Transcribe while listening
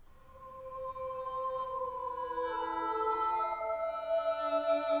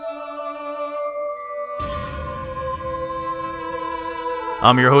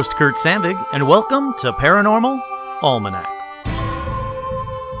I'm your host, Kurt Sandvig, and welcome to Paranormal Almanac.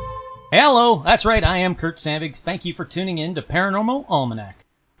 Hello, that's right, I am Kurt Sandvig. Thank you for tuning in to Paranormal Almanac.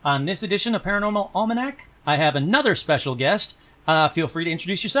 On this edition of Paranormal Almanac, I have another special guest. Feel free to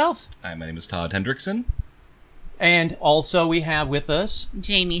introduce yourself. Hi, my name is Todd Hendrickson. And also we have with us...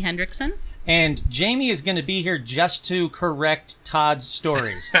 Jamie Hendrickson. And Jamie is going to be here just to correct Todd's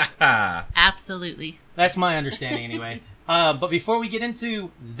stories. Absolutely. That's my understanding anyway. But before we get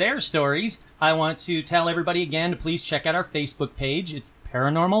into their stories, I want to tell everybody again to please check out our Facebook page. It's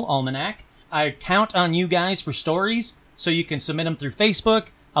Paranormal Almanac. I count on you guys for stories, so you can submit them through Facebook.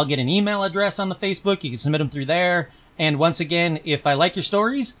 I'll get an email address on the Facebook. You can submit them through there. And once again, if I like your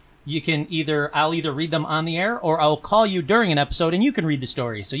stories, I'll either read them on the air or I'll call you during an episode and you can read the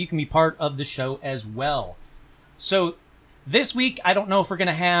story. So you can be part of the show as well. So this week, I don't know if we're going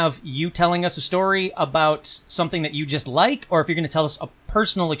to have you telling us a story about something that you just like, or if you're going to tell us a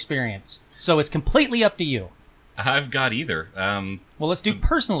personal experience. So it's completely up to you. I've got either. Well, let's do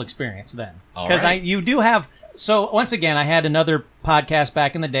personal experience then. All Because right. you do have... So once again, I had another podcast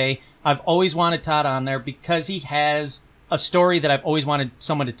back in the day. I've always wanted Todd on there because he has a story that I've always wanted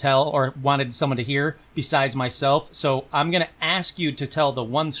someone to tell or wanted someone to hear besides myself. So I'm going to ask you to tell the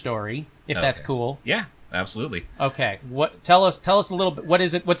one story, if that's cool. Yeah, absolutely. Okay. Tell us a little bit. What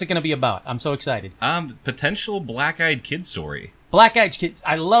is it? What's it going to be about? I'm so excited. Potential black-eyed kid story. Black-eyed kids.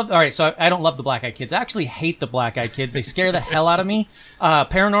 All right, so I don't love the black-eyed kids. I actually hate the black-eyed kids. They scare the hell out of me.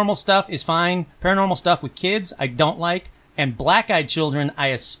 Paranormal stuff is fine. Paranormal stuff with kids, I don't like. And black-eyed children, I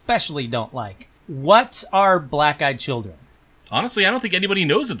especially don't like. What are black-eyed children? Honestly, I don't think anybody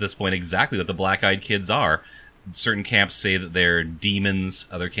knows at this point exactly what the black-eyed kids are. Certain camps say that they're demons.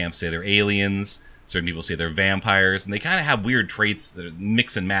 Other camps say they're aliens. Certain people say they're vampires. And they kind of have weird traits that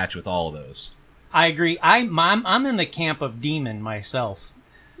mix and match with all of those. I agree. I'm in the camp of demon myself.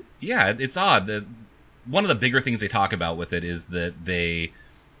 Yeah, it's odd. That one of the bigger things they talk about with it is that they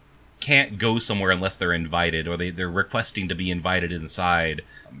can't go somewhere unless they're invited, or they're requesting to be invited inside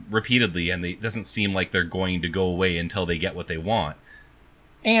repeatedly, and it doesn't seem like they're going to go away until they get what they want.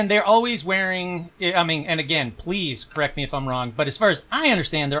 And they're always wearing, and again, please correct me if I'm wrong, but as far as I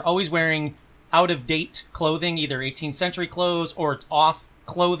understand, they're always wearing out-of-date clothing, either 18th century clothes or off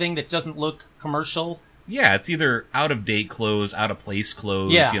clothing that doesn't look commercial. Yeah, it's either out-of-date clothes, out-of-place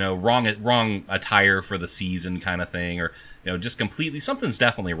clothes, Yeah. Wrong attire for the season kind of thing, or, just completely, something's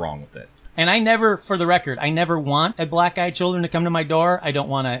definitely wrong with it. And for the record, I never want a black-eyed children to come to my door. I don't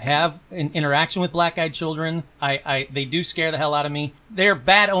want to have an interaction with black-eyed children. They do scare the hell out of me. They're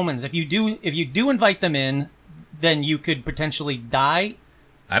bad omens. If you do invite them in, then you could potentially die.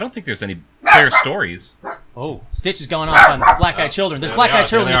 I don't think there's any clear stories. Oh, Stitch is going off on black-eyed children. There's black-eyed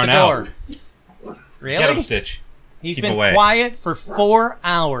children at the door. Really? Get him, Stitch. He's Keep been away. quiet for 4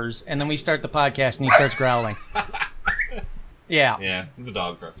 hours, and then we start the podcast, and he starts growling. Yeah. Yeah, there's a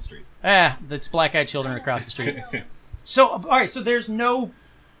dog across the street. That's black-eyed children across the street. So, all right, so there's no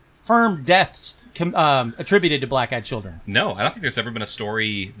firm deaths attributed to black-eyed children. No, I don't think there's ever been a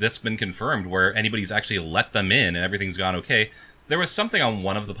story that's been confirmed where anybody's actually let them in and everything's gone okay. There was something on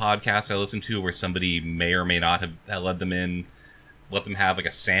one of the podcasts I listened to where somebody may or may not have let them in, let them have like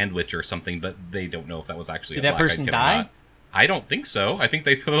a sandwich or something, but they don't know if that was actually Did a that black-eyed person kid die? or not. I don't think so. I think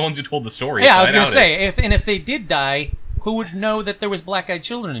they're the ones who told the story. Yeah, so I was going doubt to say, if they did die, who would know that there was black-eyed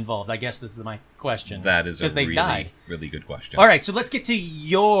children involved? I guess this is my question. That is a they died. really good question. All right, so let's get to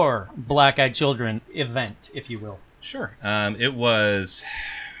your black-eyed children event, if you will. Sure. It was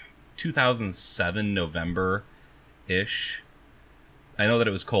 2007, November-ish. I know that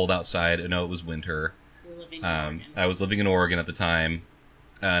it was cold outside. I know it was winter. I was living in Oregon at the time,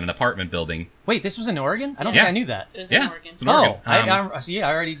 in an apartment building. Wait, this was in Oregon? I don't Yeah. think I knew that. It was in Yeah, Oregon. it's in Oregon. I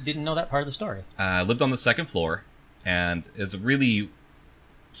already didn't know that part of the story. I lived on the second floor, and it's a really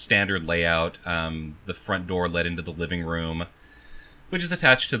standard layout. The front door led into the living room, which is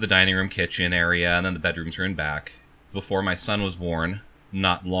attached to the dining room kitchen area, and then the bedrooms are in back. Before my son was born,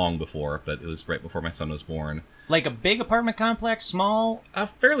 not long before, but it was right before my son was born. Like a big apartment complex, small? A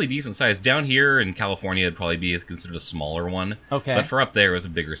fairly decent size. Down here in California, it'd probably be considered a smaller one. Okay. But for up there, it was a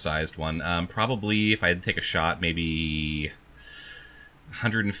bigger sized one. Probably, if I had to take a shot, maybe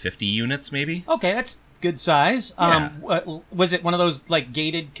 150 units, maybe. Okay, that's good size. Yeah. Was it one of those like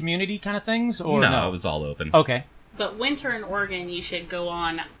gated community kind of things, or no? It was all open. Okay. But winter in Oregon, you should go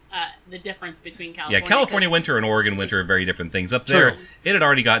on the difference between California. Yeah, California winter and Oregon winter are very different things. Up there, True. it had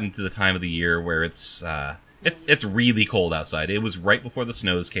already gotten to the time of the year where it's really cold outside. It was right before the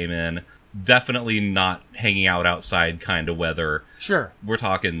snows came in. Definitely not hanging out outside kind of weather. Sure. We're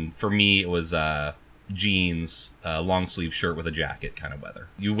talking, for me, it was jeans, long sleeve shirt with a jacket kind of weather.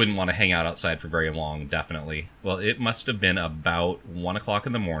 You wouldn't want to hang out outside for very long, definitely. Well, it must have been about 1 o'clock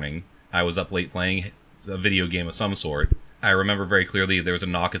in the morning. I was up late playing a video game of some sort. I remember very clearly there was a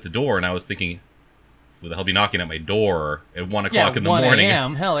knock at the door, and I was thinking, who the hell be knocking at my door at 1 o'clock in the 1 morning?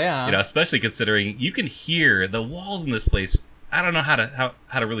 a.m., hell yeah. You know, especially considering you can hear the walls in this place. I don't know how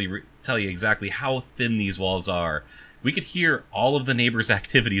to really tell you exactly how thin these walls are. We could hear all of the neighbors'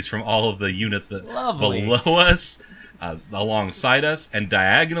 activities from all of the units that Lovely. below us, alongside us, and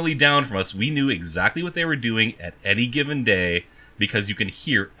diagonally down from us. We knew exactly what they were doing at any given day because you can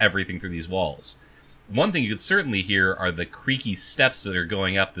hear everything through these walls. One thing you could certainly hear are the creaky steps that are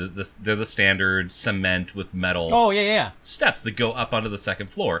going up. They're the standard cement with metal Oh, yeah. steps that go up onto the second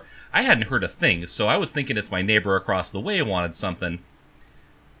floor. I hadn't heard a thing, so I was thinking it's my neighbor across the way wanted something.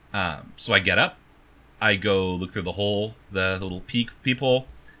 So I get up. I go look through the hole, the little peephole.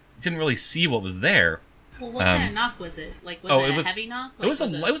 Didn't really see what was there. Well, what kind of knock was it? Like, was it it a was- heavy knock? It was a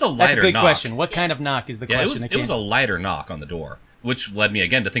lighter knock. That's a good knock. question. What Yeah. kind of knock is the Yeah, question? it was a lighter knock on the door, which led me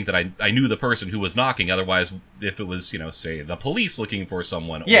again to think that I knew the person who was knocking. Otherwise, if it was, say, the police looking for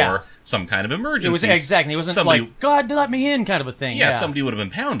someone Yeah. or some kind of emergency. It was exactly. It wasn't somebody- like, God, let me in kind of a thing. Yeah, somebody would have been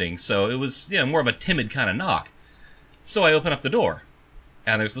pounding, so it was more of a timid kind of knock. So I open up the door,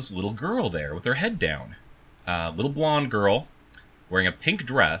 and there's this little girl there with her head down. Little blonde girl, wearing a pink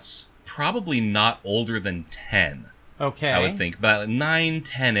dress, probably not older than 10, Okay. I would think. About 9,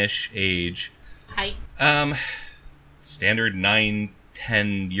 10-ish age. Height. Standard 9,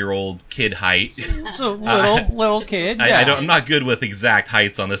 10-year-old kid height. So little kid. Yeah. I'm not good with exact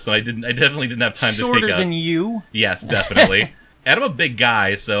heights on this one. I definitely didn't have time to Shorter pick up. than you. Yes, definitely. And I'm a big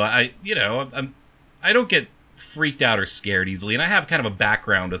guy, so I don't get freaked out or scared easily, and I have kind of a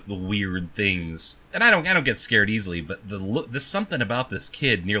background with the weird things, and I don't get scared easily. But there's something about this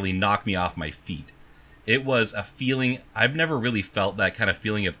kid nearly knocked me off my feet. It was a feeling I've never really felt, that kind of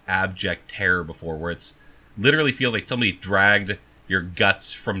feeling of abject terror before, where it's literally feels like somebody dragged your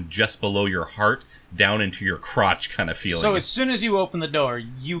guts from just below your heart down into your crotch, kind of feeling. So as soon as you open the door,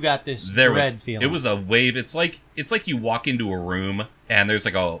 you got this There was dread feeling. It was a wave. It's like you walk into a room and there's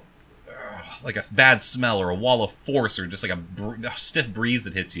like a bad smell or a wall of force or just like a stiff breeze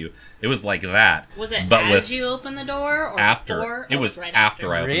that hits you. It was like that. Was it but as with you opened the door or after? before? It Oh, was right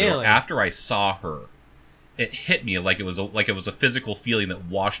after I opened the door. Really? After I saw her, it hit me like it was a physical feeling that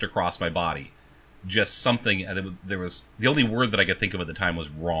washed across my body. Just something. There was the only word that I could think of at the time was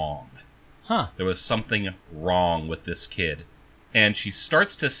wrong. Huh. There was something wrong with this kid. And she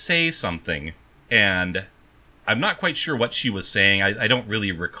starts to say something, and I'm not quite sure what she was saying. I don't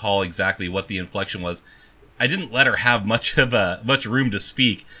really recall exactly what the inflection was. I didn't let her have much room to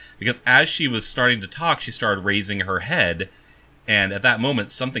speak, because as she was starting to talk, she started raising her head, and at that moment,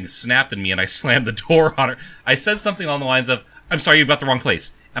 something snapped in me, and I slammed the door on her. I said something along the lines of, "I'm sorry, you've got the wrong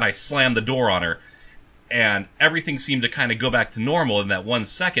place," and I slammed the door on her. And everything seemed to kind of go back to normal in that 1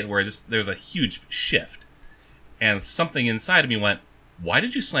 second, where there's a huge shift. And something inside of me went, why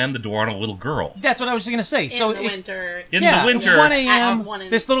did you slam the door on a little girl? That's what I was going to say. In So the winter. In the winter. 1 At a.m. 1 in-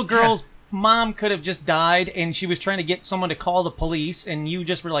 This little girl's mom could have just died, and she was trying to get someone to call the police, and you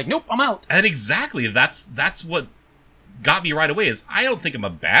just were like, nope, I'm out. And exactly, that's what got me right away. Is I don't think I'm a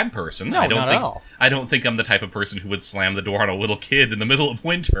bad person. No, I don't not think, at all. I don't think I'm the type of person who would slam the door on a little kid in the middle of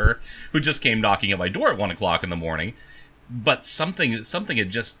winter who just came knocking at my door at 1 o'clock in the morning. But something had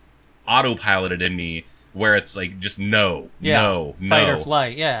just autopiloted in me, where it's like, just no. Fight or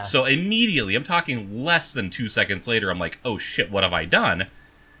flight, yeah. So immediately, I'm talking less than 2 seconds later, I'm like, oh shit, what have I done?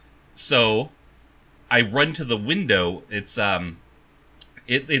 So I run to the window. It's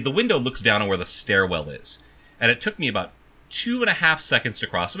the window looks down on where the stairwell is. And it took me about 2.5 seconds to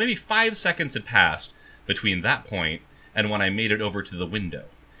cross. So maybe 5 seconds had passed between that point and when I made it over to the window.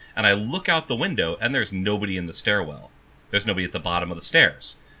 And I look out the window, and there's nobody in the stairwell. There's nobody at the bottom of the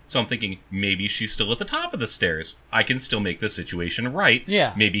stairs. So I'm thinking, maybe she's still at the top of the stairs. I can still make this situation right.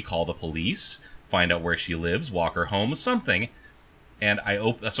 Yeah. Maybe call the police, find out where she lives, walk her home, something. And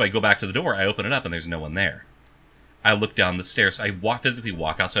so I go back to the door, I open it up, and there's no one there. I look down the stairs. I physically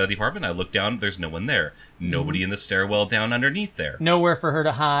walk outside of the apartment. I look down. There's no one there. Nobody in the stairwell down underneath there. Nowhere for her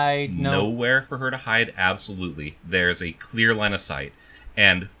to hide. Nowhere for her to hide. Absolutely. There's a clear line of sight.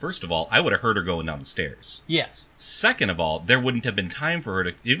 And first of all, I would have heard her going down the stairs. Yes. Second of all, there wouldn't have been time for her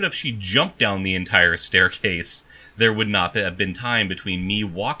to, even if she jumped down the entire staircase, there would not have been time between me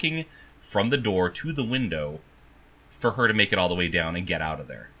walking from the door to the window for her to make it all the way down and get out of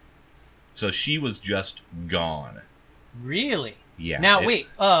there. So she was just gone. Really? Yeah. Now, wait.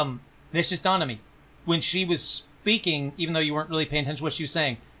 This just dawned on me. When she was speaking, even though you weren't really paying attention to what she was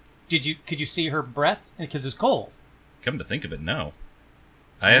saying, Could you see her breath? Because it was cold. Come to think of it, no.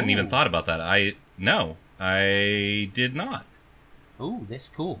 I hadn't even thought about that. No, I did not. Ooh, that's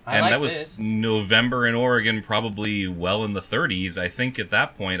cool. And like that was this. November in Oregon, probably well in the 30s. I think at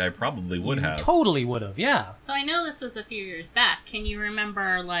that point I probably would have. Totally would have, yeah. So I know this was a few years back. Can you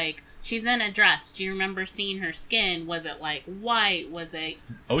remember, like, she's in a dress. Do you remember seeing her skin? Was it, like, white? Was it...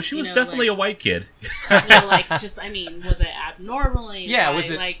 Oh, she was definitely a white kid. Was it abnormally? Yeah, was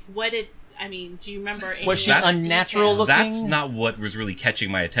it... Like, what did... I mean, do you remember any was she unnatural looking? That's not what was really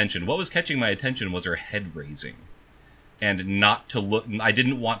catching my attention. What was catching my attention was her head raising. And not to look... I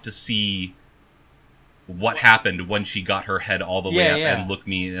didn't want to see what happened when she got her head all the way up and look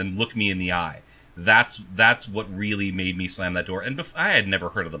me in the eye. That's what really made me slam that door. And I had never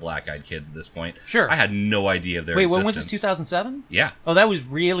heard of the Black Eyed Kids at this point. Sure. I had no idea of their existence. When was this, 2007? Yeah. Oh, that was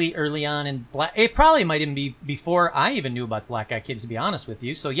really early on in Black... It probably might even be before I even knew about Black Eyed Kids, to be honest with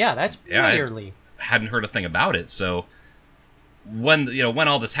you. So, yeah, that's way early. I hadn't heard a thing about it, so... When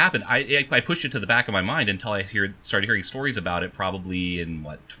all this happened, I pushed it to the back of my mind until I started hearing stories about it, probably in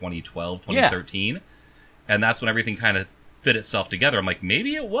 2012, 2013, and that's when everything kind of fit itself together. I'm like,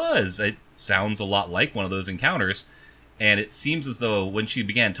 maybe it was. It sounds a lot like one of those encounters, and it seems as though when she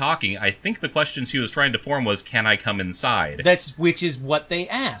began talking, I think the question she was trying to form was, "Can I come inside?" Which is what they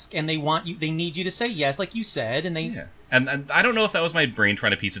ask, and they need you to say yes, like you said, and they. Yeah. And I don't know if that was my brain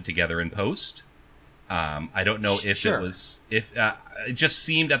trying to piece it together in post. I don't know if it was... it just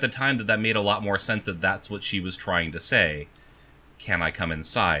seemed at the time that made a lot more sense that that's what she was trying to say. Can I come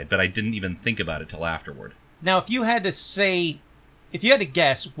inside? But I didn't even think about it till afterward. Now, if you had to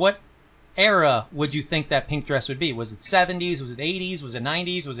guess, what era would you think that pink dress would be? Was it 70s? Was it 80s? Was it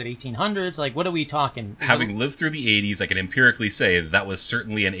 90s? Was it 1800s? Like, what are we talking? Having lived through the 80s, I can empirically say that was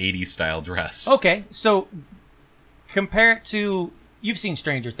certainly an 80s style dress. Okay, so compare it to... You've seen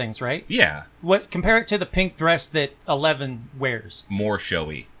Stranger Things, right? Yeah. Compare it to the pink dress that Eleven wears. More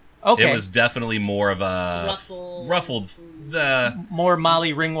showy. Okay. It was definitely more of a ruffled. More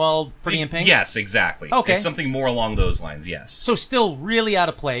Molly Ringwald, Pretty in Pink. Yes, exactly. Okay. It's something more along those lines. Yes. So still really out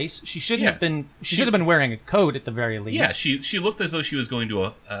of place. She shouldn't have been. She should have been wearing a coat at the very least. Yeah. She looked as though she was going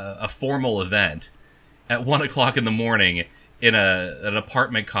to a formal event at 1:00 in the morning. In an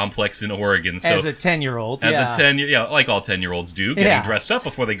apartment complex in Oregon. So as a 10-year-old. As a 10-year-old, like all 10-year-olds do, getting dressed up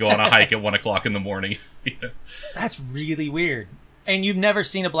before they go on a hike at 1:00 in the morning. That's really weird. And you've never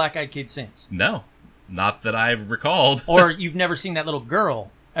seen a Black Eyed Kid since? No. Not that I've recalled. Or you've never seen that little girl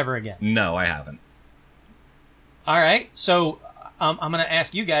ever again? No, I haven't. All right. So I'm going to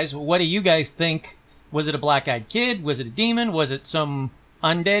ask you guys, what do you guys think? Was it a Black Eyed Kid? Was it a demon? Was it some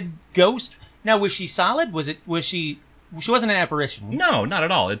undead ghost? Now, was she solid? Was she... She wasn't an apparition. No, not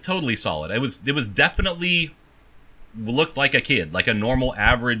at all. It's totally solid. It was definitely looked like a kid, like a normal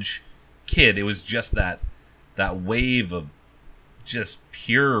average kid. It was just that wave of just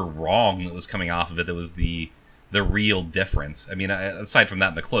pure wrong that was coming off of it that was the real difference. I mean, aside from that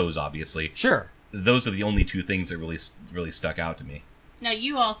and the clothes, obviously. Sure. Those are the only two things that really stuck out to me. Now,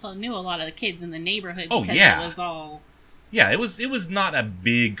 you also knew a lot of the kids in the neighborhood because it was all... Yeah, it was not a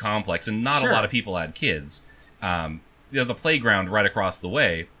big complex, and not a lot of people had kids. There's a playground right across the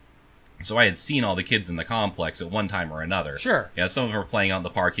way, so I had seen all the kids in the complex at one time or another. Sure. Yeah, some of them were playing out in the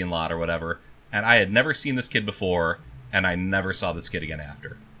parking lot or whatever, and I had never seen this kid before, and I never saw this kid again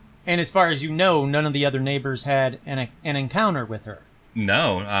after. And as far as you know, none of the other neighbors had an encounter with her.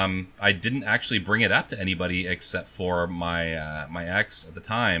 No, I didn't actually bring it up to anybody except for my my ex at the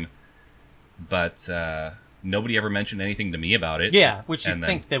time, but nobody ever mentioned anything to me about it. Yeah, which you'd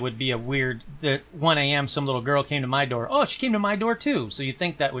think that would be a weird... That 1 a.m. some little girl came to my door. Oh, she came to my door too. So you'd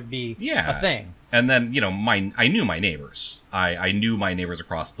think that would be a thing. And then, I knew my neighbors. I knew my neighbors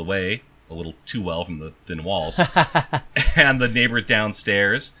across the way a little too well from the thin walls. And the neighbors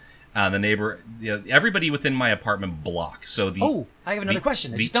downstairs. Everybody within my apartment block. So I have another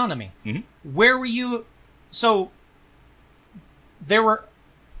question. It just dawned on me. Mm-hmm. Where were you... So, there were...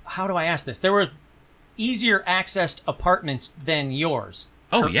 How do I ask this? There were easier accessed apartments than yours.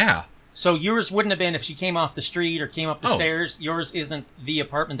 Oh, yeah. So yours wouldn't have been if she came off the street or came up the stairs. Yours isn't the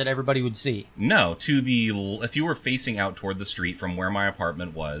apartment that everybody would see. No, if you were facing out toward the street from where my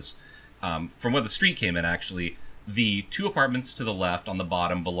apartment was, from where the street came in, actually, the two apartments to the left on the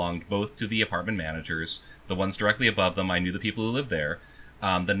bottom belonged both to the apartment managers. The ones directly above them, I knew the people who lived there.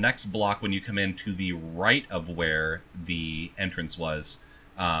 The next block, when you come in to the right of where the entrance was,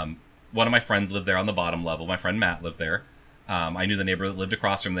 one of my friends lived there on the bottom level. My friend Matt lived there. I knew the neighbor that lived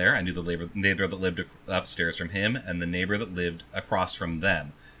across from there. I knew the neighbor that lived upstairs from him, and the neighbor that lived across from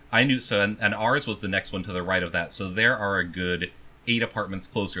them. I knew and ours was the next one to the right of that. So there are a good 8 apartments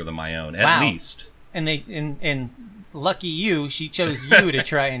closer than my own, Wow. at least. And lucky you, she chose you to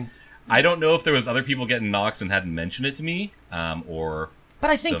try and. I don't know if there was other people getting knocks and hadn't mentioned it to me, or. But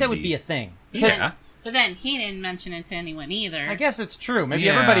I think that would be a thing. Yeah. But then he didn't mention it to anyone either. I guess it's true. Maybe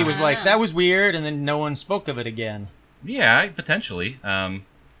Yeah. everybody was I like, don't that know. was weird, and then no one spoke of it again. Yeah, potentially. I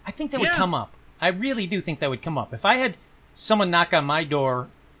think that would Yeah. come up. I really do think that would come up. If I had someone knock on my door,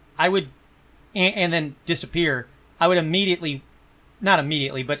 I would, and then disappear, I would not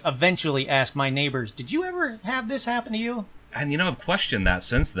immediately, but eventually ask my neighbors, did you ever have this happen to you? And I've questioned that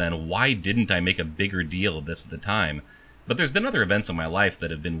since then. Why didn't I make a bigger deal of this at the time? But there's been other events in my life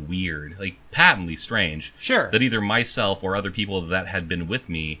that have been weird, like patently strange, Sure. that either myself or other people that had been with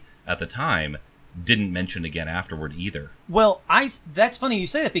me at the time didn't mention again afterward either. Well, that's funny you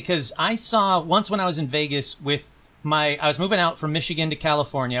say that, because I saw once when I was in Vegas I was moving out from Michigan to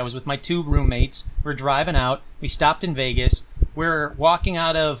California. I was with my 2 roommates. We're driving out. We stopped in Vegas. We're walking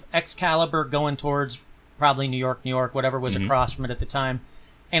out of Excalibur going towards probably New York, whatever was across from it at the time.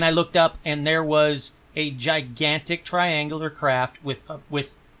 And I looked up, and there was a gigantic triangular craft with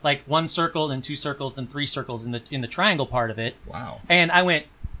like 1 circle, then 2 circles, then 3 circles in the triangle part of it. Wow. And I went,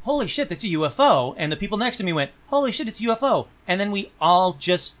 holy shit, that's a UFO. And the people next to me went, holy shit, it's a UFO. And then we all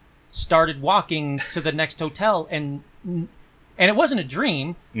just started walking to the next hotel. And it wasn't a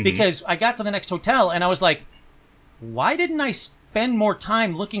dream, because I got to the next hotel and I was like, why didn't I spend more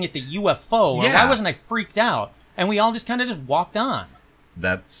time looking at the UFO? Or Yeah. why wasn't I freaked out? And we all just kind of just walked on.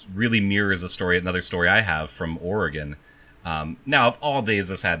 That's really mirrors another story I have from Oregon. Now, of all days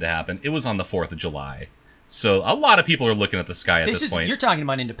this had to happen, it was on the 4th of July. So a lot of people are looking at the sky at this point. You're talking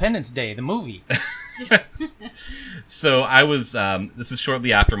about Independence Day, the movie. So I was, this is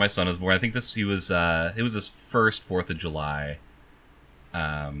shortly after my son was born. I think it was his first 4th of July.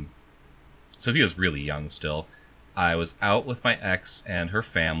 So he was really young still. I was out with my ex and her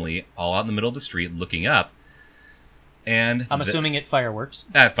family, all out in the middle of the street looking up. And I'm assuming at fireworks.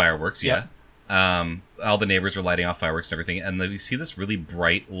 At fireworks, yeah. Yep. All the neighbors are lighting off fireworks and everything, and then we see this really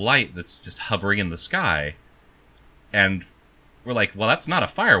bright light that's just hovering in the sky. And we're like, well, that's not a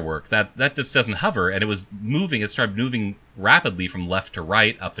firework. That just doesn't hover. And it was moving. It started moving rapidly from left to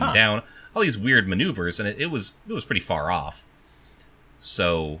right, up and down. All these weird maneuvers, and it was pretty far off.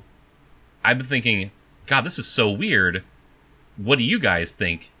 So I've been thinking, God, this is so weird. What do you guys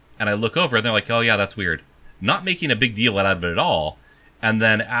think? And I look over, and they're like, oh, yeah, that's weird. Not making a big deal out of it at all. And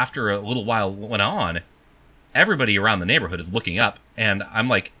then after a little while went on, everybody around the neighborhood is looking up, and I'm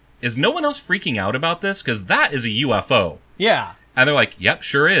like, is no one else freaking out about this? Because that is a UFO. Yeah. And they're like, yep,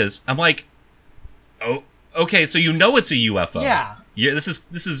 sure is. I'm like, oh, okay, so you know it's a UFO. Yeah.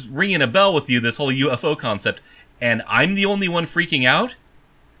 This is ringing a bell with you, this whole UFO concept, and I'm the only one freaking out?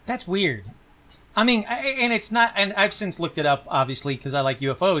 That's weird. I mean, and it's not, and I've since looked it up, obviously, because I like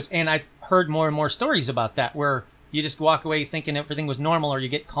UFOs, and I've heard more and more stories about that, where you just walk away thinking everything was normal, or you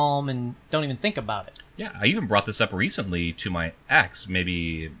get calm and don't even think about it. Yeah, I even brought this up recently to my ex,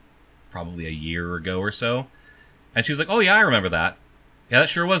 probably a year ago or so, and she was like, oh yeah, I remember that. Yeah, that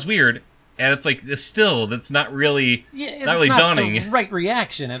sure was weird. And it's like, that's not really, not really daunting. The right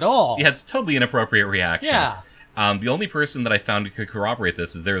reaction at all. Yeah, it's totally inappropriate reaction. Yeah. The only person that I found who could corroborate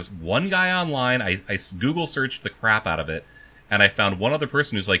this is there's one guy online, I Google searched the crap out of it, and I found one other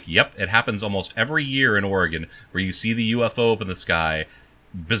person who's like, yep, it happens almost every year in Oregon, where you see the UFO up in the sky,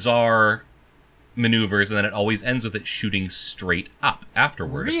 bizarre maneuvers, and then it always ends with it shooting straight up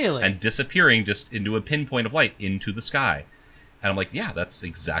afterward. Really? And disappearing just into a pinpoint of light into the sky. And I'm like, yeah, that's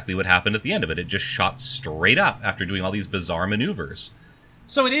exactly what happened at the end of it. It just shot straight up after doing all these bizarre maneuvers.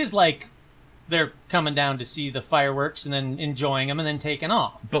 So it is like they're coming down to see the fireworks and then enjoying them and then taking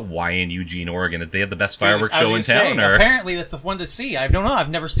off. But why in Eugene, Oregon? Did they have the best fireworks Dude, show in town? Or apparently that's the one to see. I don't know.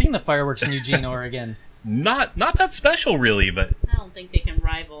 I've never seen the fireworks in Eugene, Oregon. Not that special, really, but I don't think they can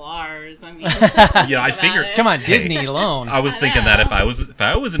rival ours. I mean, yeah, I figured. Come on, Disney alone. I was thinking that if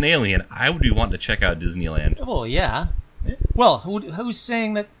I was an alien, I would be wanting to check out Disneyland. Well, yeah. Well, who's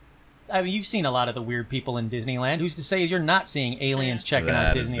saying that? I mean, you've seen a lot of the weird people in Disneyland. Who's to say you're not seeing aliens checking out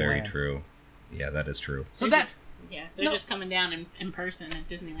Disneyland? That is very true. Yeah, that is true. So they're no. just coming down in person at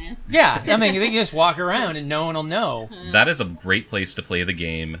Disneyland. Yeah, I mean, they can just walk around and no one will know. That is a great place to play the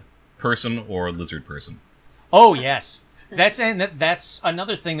game, person or lizard person. Oh yes, that's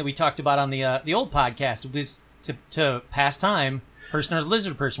another thing that we talked about on the old podcast was to pass time. Person or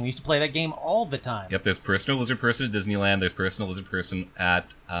lizard person. We used to play that game all the time. Yep, there's person or lizard person at Disneyland. There's person or lizard person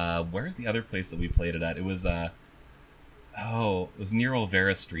at where's the other place that we played it at? It was it was near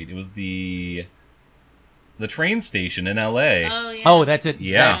Olvera Street. It was the the train station in L.A. Oh, yeah. Oh, that's it.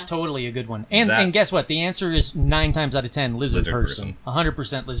 Yeah. That's totally a good one. And That- and guess what? The answer is 9 times out of 10 lizard person. Lizard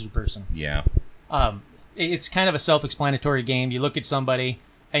 100% lizard person. Yeah. It's kind of a self-explanatory game. You look at somebody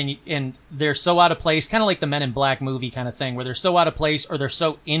and they're so out of place, kind of like the Men in Black movie kind of thing, where they're so out of place or they're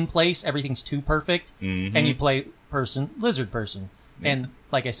so in place, everything's too perfect, Mhm. and you play lizard person. Yeah. And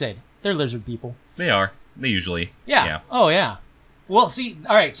like I said, they're lizard people. They are. They usually. Yeah. Oh, yeah. Well, see,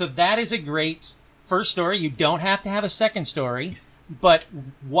 all right, so that is a great first story. You don't have to have a second story, but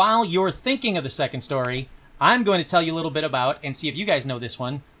while you're thinking of the second story, I'm going to tell you a little bit about, and see if you guys know this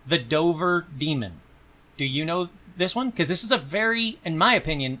one, the Dover Demon. Do you know this one? Because this is a very, in my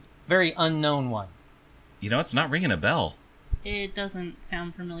opinion, very unknown one. You know, it's not ringing a bell. It doesn't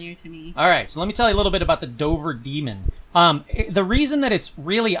sound familiar to me. All right, so let me tell you a little bit about the Dover Demon. The reason that it's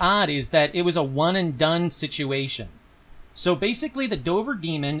really odd is that it was a one-and-done situation. So basically, the Dover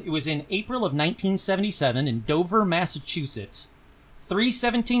Demon, it was in April of 1977 in Dover, Massachusetts. 3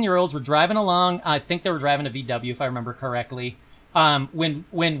 17-year-olds were driving along. I think they were driving a VW, if I remember correctly. When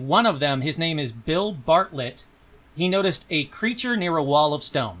one of them, his name is Bill Bartlett, he noticed a creature near a wall of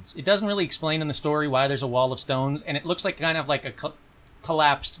stones. It doesn't really explain in the story why there's a wall of stones, and it looks like kind of like a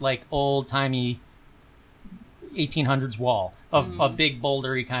collapsed, like old-timey 1800s wall of big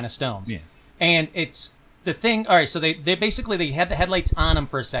bouldery kind of stones. Yeah. And it's the thing. All right, so they basically they had the headlights on them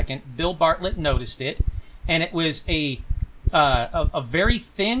for a second. Bill Bartlett noticed it, and it was a very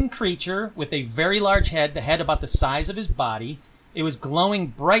thin creature with a very large head, the head about the size of his body. It was glowing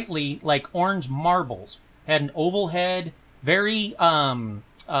brightly like orange marbles. Had an oval head, very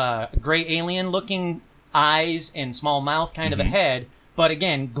gray alien-looking eyes and small mouth kind of a head, but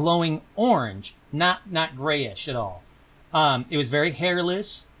again, glowing orange, not grayish at all. It was very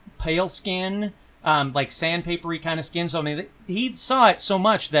hairless, pale skin, like sandpapery kind of skin. So I mean, he saw it so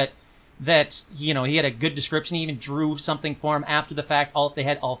much that you know he had a good description. He even drew something for him after the fact. They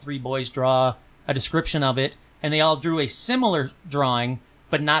had all 3 boys draw a description of it, and they all drew a similar drawing,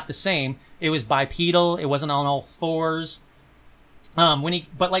 but not the same. It was bipedal. It wasn't on all 4s.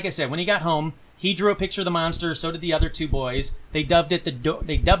 But like I said, when he got home, he drew a picture of the monster. So did the other 2 boys. They dubbed it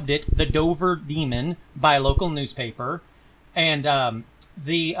the Dover Demon by a local newspaper. And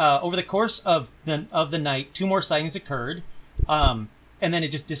over the course of the night, 2 more sightings occurred. And then it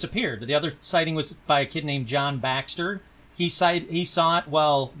just disappeared. The other sighting was by a kid named John Baxter. He saw it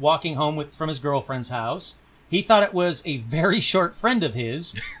while walking home from his girlfriend's house. He thought it was a very short friend of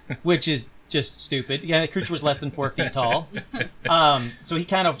his, which is just stupid. Yeah, the creature was less than 4 feet tall. So he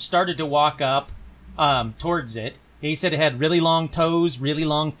kind of started to walk up towards it. He said it had really long toes, really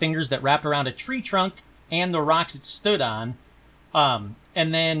long fingers that wrapped around a tree trunk and the rocks it stood on.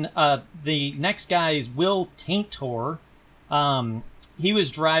 And then the next guy is Will Taintor. He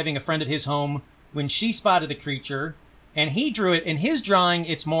was driving a friend of his home when she spotted the creature, and he drew it. In his drawing,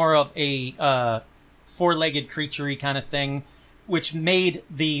 it's more of a 4-legged creature-y kind of thing, which made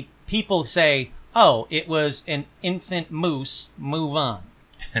the people say, oh, it was an infant moose, move on.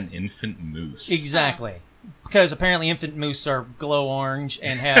 An infant moose. Exactly. Because apparently infant moose are glow orange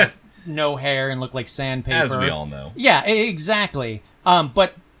and have no hair and look like sandpaper. As we all know. Yeah, exactly.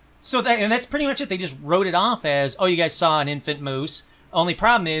 That's pretty much it. They just wrote it off as, oh, you guys saw an infant moose. Only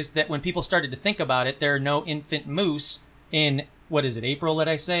problem is that when people started to think about it, there are no infant moose in, what is it, April, did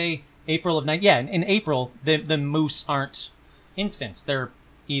I say? April of in April, the moose aren't infants. They're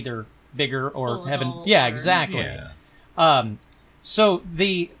either bigger or haven't. Yeah, exactly. Yeah. So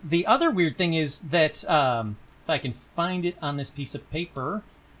the other weird thing is that if I can find it on this piece of paper,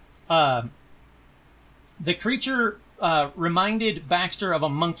 the creature reminded Baxter of a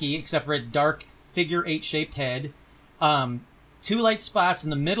monkey, except for a dark figure-8 shaped head. 2 light spots in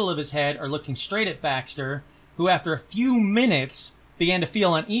the middle of his head are looking straight at Baxter, who after a few minutes began to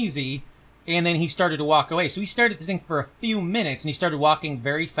feel uneasy, and then he started to walk away. So he started to think for a few minutes, and he started walking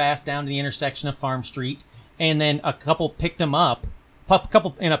very fast down to the intersection of Farm Street, and then a couple picked him up.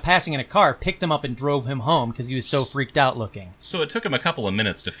 Passing in a car picked him up and drove him home because he was so freaked out looking. So it took him a couple of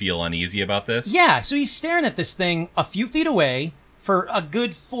minutes to feel uneasy about this? Yeah, so he's staring at this thing a few feet away for a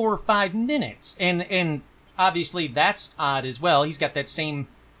good 4 or 5 minutes. And obviously that's odd as well. He's got that same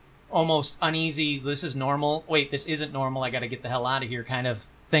almost uneasy, this is normal, wait, this isn't normal, I got to get the hell out of here kind of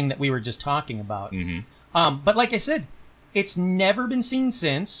thing that we were just talking about. Mm-hmm. But like I said, it's never been seen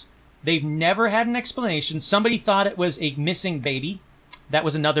since. They've never had an explanation. Somebody thought it was a missing baby. That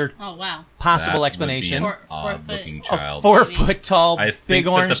was another possible explanation. Would be an odd-looking child. A 4-foot tall, I big think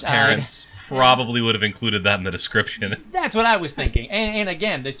orange that the parents probably would have included that in the description. That's what I was thinking. And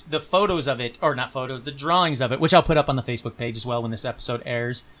again, the photos of it, or not photos, the drawings of it, which I'll put up on the Facebook page as well when this episode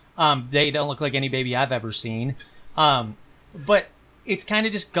airs, They don't look like any baby I've ever seen. But it's kind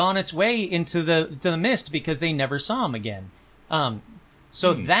of just gone its way into the mist because they never saw him again.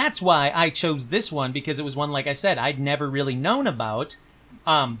 So that's why I chose this one, because it was one, like I said, I'd never really known about.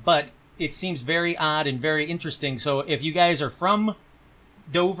 But it seems very odd and very interesting. So if you guys are from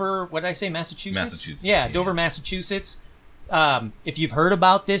Dover, what did I say, Massachusetts? Massachusetts. Yeah, Dover, Massachusetts. If you've heard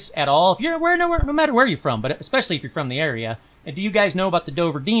about this at all, if you're no matter where you're from, but especially if you're from the area, and do you guys know about the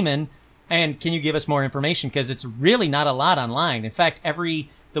Dover Demon? And can you give us more information? Because it's really not a lot online. In fact, the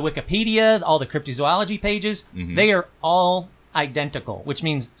Wikipedia, all the cryptozoology pages, they are all identical, which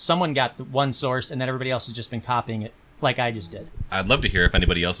means someone got the one source and then everybody else has just been copying it, like I just did. I'd love to hear if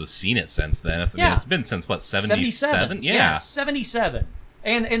anybody else has seen it since then. I mean, it's been since, what, 77? Yeah, 77.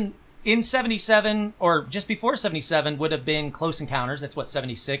 And in 77, or just before 77, would have been Close Encounters. That's what,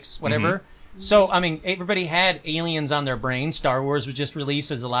 76, whatever. So, I mean, everybody had aliens on their brain. Star Wars was just released.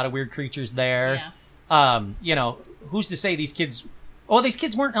 There's a lot of weird creatures there. Yeah. Who's to say these kids... Well, these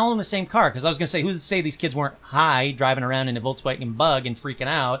kids weren't all in the same car, because I was going to say, who's to say these kids weren't high, driving around in a Volkswagen Bug and freaking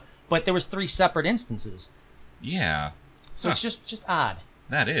out, but there was 3 separate instances. Yeah. So it's just odd.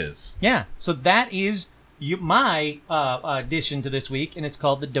 That is. Yeah, so that is my addition to this week, and it's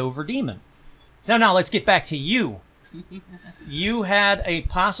called the Dover Demon. So now let's get back to you. You had a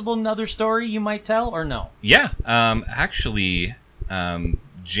possible another story you might tell, or no? Yeah. Actually,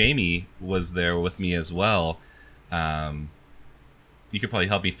 Jamie was there with me as well. You could probably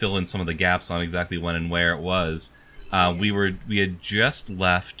help me fill in some of the gaps on exactly when and where it was. We had just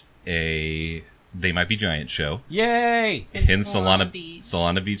left a They Might Be Giant show. Yay! In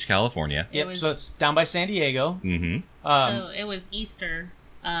Solana Beach, California. Yep, so it's down by San Diego. Mm-hmm. So it was Easter.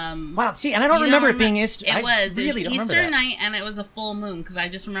 Wow, see, and I don't remember it being Easter. It was don't Easter night, and it was a full moon, because I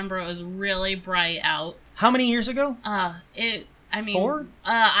just remember it was really bright out. How many years ago? 4?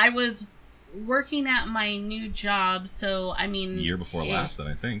 I was working at my new job, so I mean, year before last, then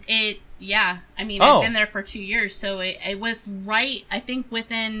I think. I've been there for 2 years, so it was right, I think,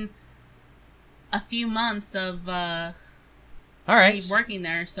 within a few months of all right, me working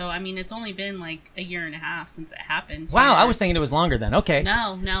there. So I mean, it's only been like a year and a half since it happened. Wow, I was thinking it was longer then. Okay.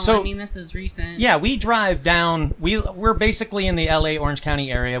 No. So, I mean, this is recent. Yeah, we drive down. We're basically in the LA Orange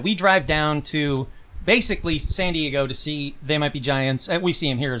County area. We drive down to basically San Diego to see They Might Be Giants. We see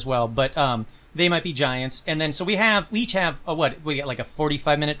them here as well, but They Might Be Giants. And then so we each have we get like a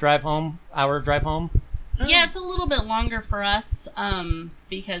 45-minute drive home, hour drive home. Yeah, it's a little bit longer for us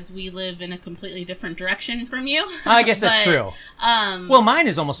because we live in a completely different direction from you. I guess that's true. Well, mine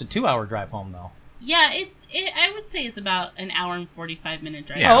is almost a 2-hour drive home, though. Yeah, I would say it's about an hour and 45-minute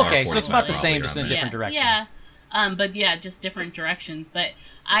drive. Yeah, okay, so it's about the same, just in a different direction. Yeah, but yeah, just different directions. But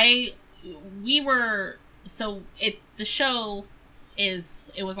the show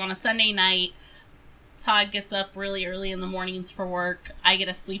it was on a Sunday night. Todd gets up really early in the mornings for work. I get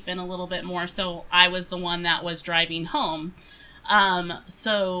to sleep in a little bit more, so I was the one that was driving home.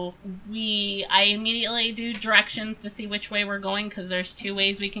 So I immediately do directions to see which way we're going, because there's 2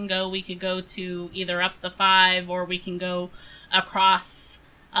 ways we can go. We could go to either up the 5, or we can go across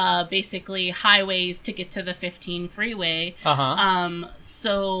basically highways to get to the 15 freeway.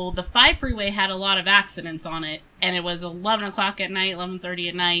 So the 5 freeway had a lot of accidents on it, and it was 11 o'clock at night, 11:30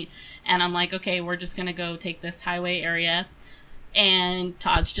 at night, and I'm like, okay, we're just gonna go take this highway area, and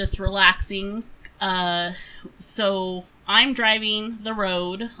Todd's just relaxing. So I'm driving the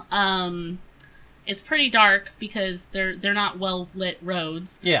road. It's pretty dark because they're not well lit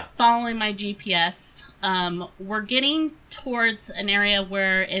roads. Yeah. Following my GPS. We're getting towards an area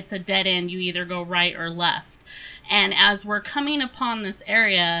where it's a dead end. You either go right or left. And as we're coming upon this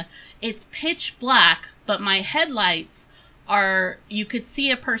area, it's pitch black, but my headlights you could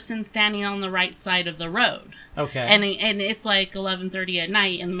see a person standing on the right side of the road. Okay. And it's like 11:30 at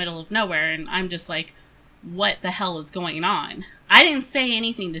night in the middle of nowhere, and I'm just like, what the hell is going on? I didn't say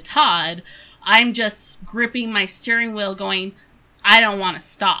anything to Todd. I'm just gripping my steering wheel going, I don't want to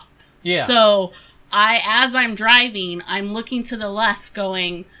stop. Yeah. So as I'm driving, I'm looking to the left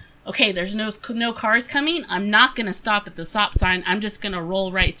going, okay, there's no cars coming. I'm not going to stop at the stop sign. I'm just going to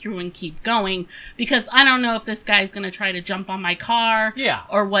roll right through and keep going, because I don't know if this guy's going to try to jump on my car. Yeah.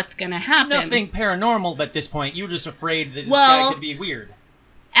 Or what's going to happen. Nothing paranormal, but at this point, you were just afraid that this guy could be weird.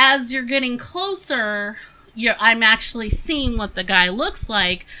 As you're getting closer, I'm actually seeing what the guy looks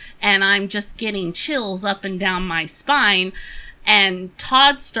like, and I'm just getting chills up and down my spine. And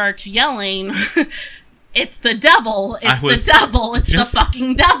Todd starts yelling, it's the devil, it's the devil, it's the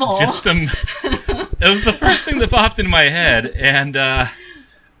fucking devil. It was the first thing that popped in my head, and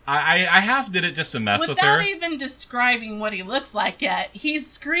I half did it just to mess with her. Without even describing what he looks like yet, he's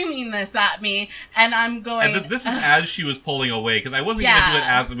screaming this at me, and I'm going... And this is as she was pulling away, because I wasn't going to do it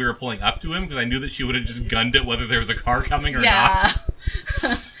as we were pulling up to him, because I knew that she would have just gunned it whether there was a car coming or not.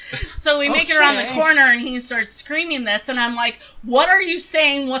 So we make it around the corner, and he starts screaming this, and I'm like, what are you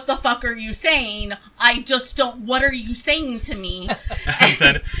saying? What the fuck are you saying? I just don't... What are you saying to me? And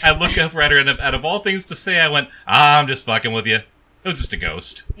then I look over at her, and out of all things to say, I went, I'm just fucking with you. It was just a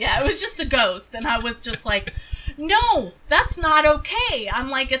ghost. Yeah, it was just a ghost, and I was just like, no, that's not okay. I'm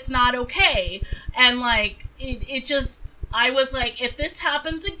like, it's not okay. And like, it just... I was like, if this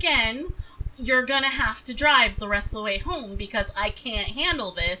happens again... You're gonna have to drive the rest of the way home because I can't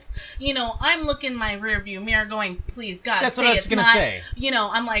handle this. You know, I'm looking in my rearview mirror going, please, God, that's what I was gonna say. You know,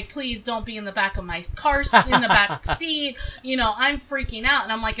 I'm like, please don't be in the back of my car, in the back seat. You know, I'm freaking out.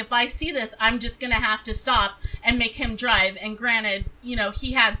 And I'm like, if I see this, I'm just gonna have to stop and make him drive. And granted, you know,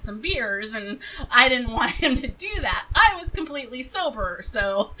 he had some beers and I didn't want him to do that. I was completely sober,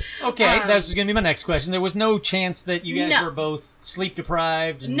 so. Okay, that was gonna be my next question. There was no chance that you guys were both sleep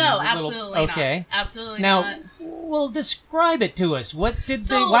deprived? And no, absolutely okay. not. Absolutely now, not. Well, describe it to us. What did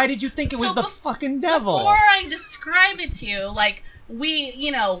they? Why did you think it was the fucking devil? Before I describe it to you, like, we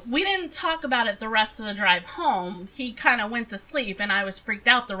didn't talk about it the rest of the drive home. He kind of went to sleep, and I was freaked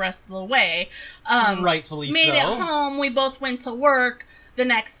out the rest of the way. Rightfully made so. Made it home. We both went to work. The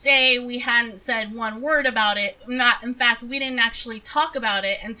next day, we hadn't said one word about it. In fact, we didn't actually talk about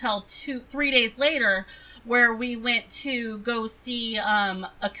it until 3 days later, where we went to go see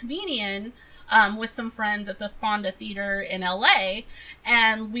a comedian with some friends at the Fonda Theater in LA,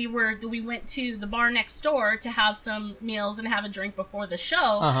 and we went to the bar next door to have some meals and have a drink before the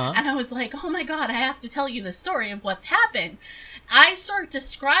show, and I was like, oh my God, I have to tell you the story of what happened. I start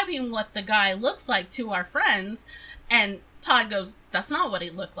describing what the guy looks like to our friends, and Todd goes, that's not what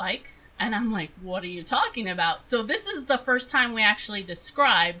he looked like. And I'm like, what are you talking about? So this is the first time we actually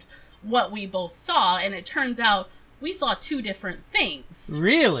described what we both saw, and it turns out we saw two different things.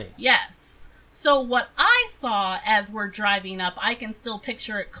 Really? Yes. So what I saw as we're driving up, I can still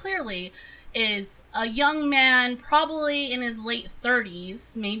picture it clearly, is a young man, probably in his late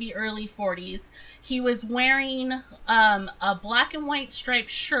 30s, maybe early 40s. He was wearing a black and white striped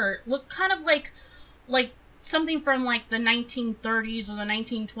shirt, looked kind of like something from like the 1930s or the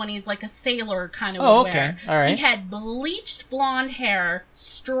 1920s, like a sailor kind of would wear. All right. He had bleached blonde hair,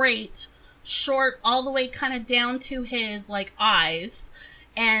 straight, short, all the way kind of down to his like eyes,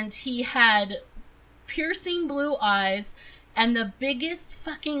 and he had piercing blue eyes and the biggest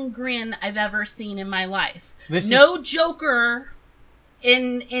fucking grin I've ever seen in my life. No Joker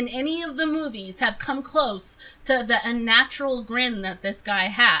in any of the movies have come close to the unnatural grin that this guy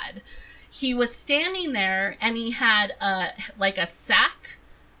had. He was standing there, and he had a sack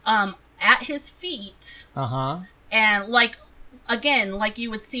at his feet. And again, like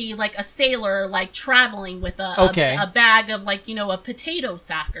you would see like a sailor like traveling with a bag of like, a potato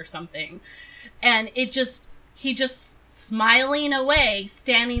sack or something. And he just smiling away,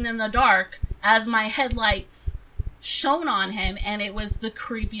 standing in the dark as my headlights shone on him, and it was the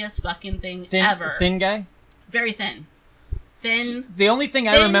creepiest fucking thing ever. Thin guy? Very thin. Thin. The only thing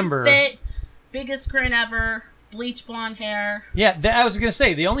I remember... Fit, biggest grin ever, bleach blonde hair. Yeah, I was going to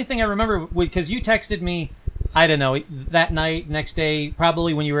say, the only thing I remember, because you texted me, I don't know, that night, next day,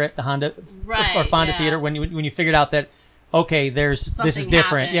 probably when you were at the Honda or Fonda Theater, when you figured out that, okay, this is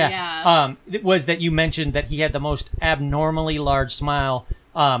different. Happened, it was that you mentioned that he had the most abnormally large smile,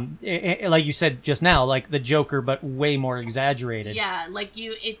 like you said just now, like the Joker, but way more exaggerated. Yeah, like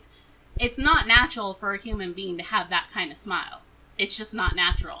it's not natural for a human being to have that kind of smile. It's just not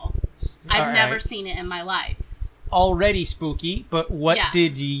natural. I've never seen it in my life. Already spooky, but what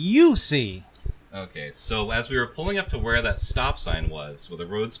did you see? Okay, so as we were pulling up to where that stop sign was, where the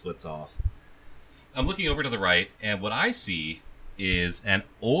road splits off, I'm looking over to the right, and what I see is an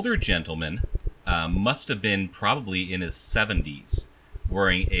older gentleman, must have been probably in his 70s,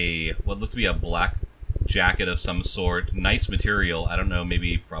 wearing what looked to be a black jacket of some sort, nice material, I don't know,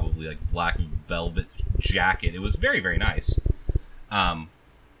 maybe probably like black velvet jacket. It was very, very nice.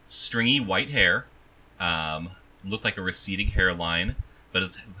 Stringy white hair, looked like a receding hairline, but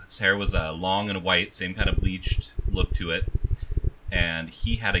his hair was long and white, same kind of bleached look to it. And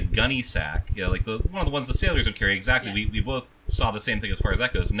he had a gunny sack, like one of the ones the sailors would carry. Exactly, we both saw the same thing as far as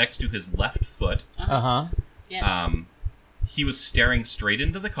that goes. Next to his left foot, Yep. He was staring straight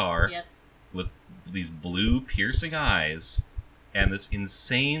into the car Yep. with these blue piercing eyes and this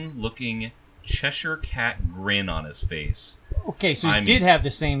insane looking Cheshire cat grin on his face. Okay, so he I mean, did have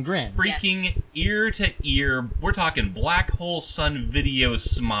the same grin. Freaking ear to ear. We're talking Black Hole Sun video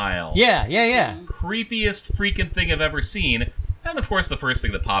smile. Yeah. Creepiest freaking thing I've ever seen. And of course, the first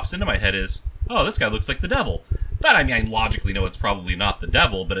thing that pops into my head is, oh, this guy looks like the devil. But I mean, I logically know it's probably not the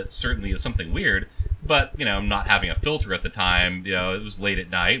devil, but it certainly is something weird. But, I'm not having a filter at the time. It was late at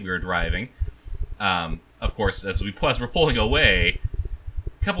night. We were driving. Of course, as we're pulling away,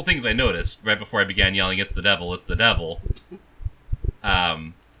 a couple things I noticed right before I began yelling, it's the devil,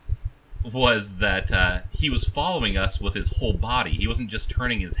 was that he was following us with his whole body. He wasn't just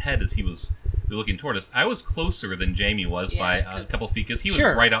turning his head as he was looking toward us. I was closer than Jamie was by a couple feet because he was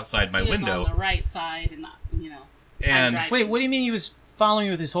right outside my window. He was on the right side, and And I'm driving. Wait, what do you mean he was following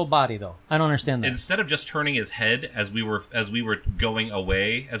you with his whole body, though? I don't understand that. Instead of just turning his head as we were going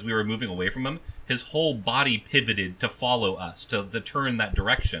away, as we were moving away from him, his whole body pivoted to follow us, to turn that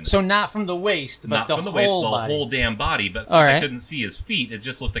direction. So not from the waist, but not the from the whole waist, body. the whole damn body. But since I couldn't see his feet, it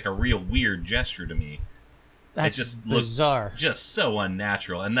just looked like a real weird gesture to me. That's it just bizarre. Looked just so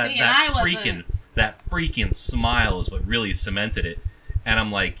unnatural, and that freaking smile is what really cemented it. And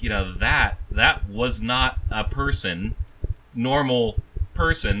I'm like, that was not a person, normal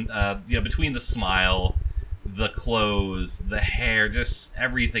person. Between the smile, the clothes, the hair, just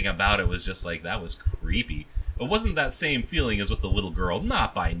everything about it was just like, that was creepy. It wasn't that same feeling as with the little girl,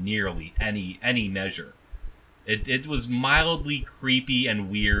 not by nearly any measure. It was mildly creepy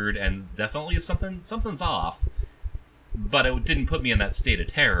and weird, and definitely something's off. But it didn't put me in that state of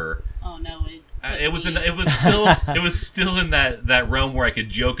terror. Oh no, it was still in that realm where I could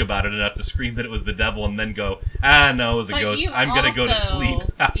joke about it enough to scream that it was the devil and then go, no, it was a ghost. I'm gonna go to sleep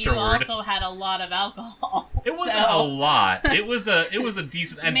afterward. You also had a lot of alcohol. It wasn't a lot. It was a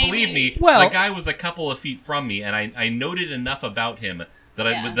decent. And believe me, the guy was a couple of feet from me, and I noted enough about him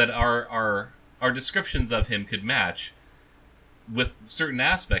that that our descriptions of him could match with certain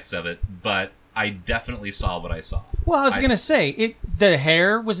aspects of it, but I definitely saw what I saw. Well, I was going to say, the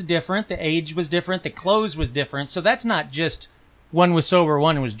hair was different, the age was different, the clothes was different, so that's not just one was sober,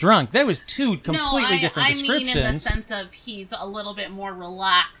 one was drunk. That was two completely different descriptions. I mean in the sense of he's a little bit more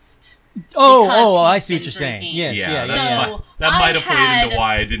relaxed. I see what you're saying. Yes, that might have played into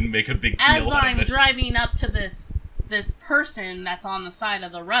why I didn't make a big deal out of it. As I'm driving up to this person that's on the side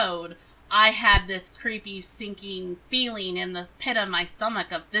of the road, I had this creepy sinking feeling in the pit of my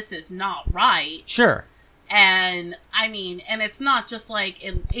stomach of this is not right. Sure. And I mean, and it's not just like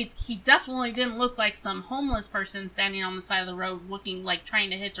he definitely didn't look like some homeless person standing on the side of the road looking like trying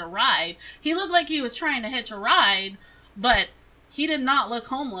to hitch a ride. He looked like he was trying to hitch a ride, but he did not look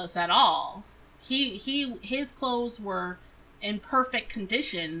homeless at all. His clothes were in perfect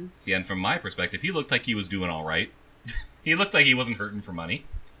condition. See, and from my perspective, he looked like he was doing all right. He looked like he wasn't hurting for money.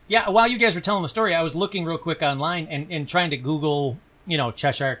 Yeah, while you guys were telling the story, I was looking real quick online and trying to Google,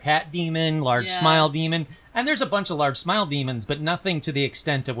 Cheshire Cat Demon, Large Smile Demon, and there's a bunch of large smile demons, but nothing to the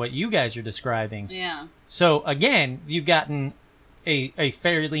extent of what you guys are describing. Yeah. So again, you've gotten a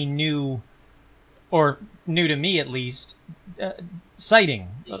fairly new, or new to me at least, sighting,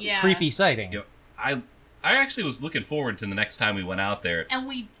 creepy sighting. I actually was looking forward to the next time we went out there. And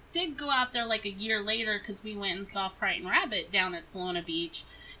we did go out there like a year later because we went and saw Frightened Rabbit down at Solana Beach.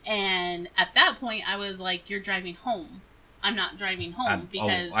 And at that point, I was like, you're driving home. I'm not driving home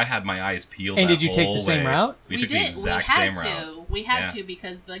because... I had my eyes peeled. And did you take the same route? We took the exact same route. We had to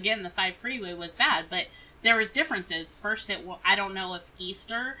because, again, the 5 freeway was bad. But there was differences. First, I don't know if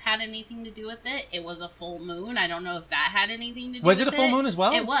Easter had anything to do with it. It was a full moon. I don't know if that had anything to do with it. Was it a full moon as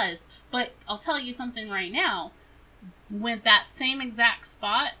well? It was. But I'll tell you something right now. When that same exact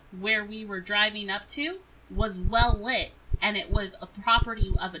spot where we were driving up to was well lit. And it was a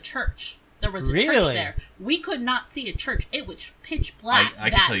property of a church. There was a church there. We could not see a church. It was pitch black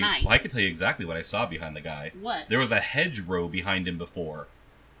that night. I could tell you exactly what I saw behind the guy. What? There was a hedgerow behind him before.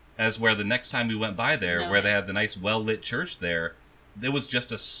 As where the next time we went by there, where they had the nice well-lit church there, there was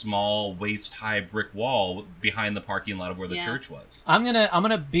just a small waist-high brick wall behind the parking lot of where the church was. I'm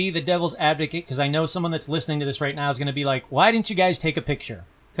gonna be the devil's advocate because I know someone that's listening to this right now is gonna be like, why didn't you guys take a picture?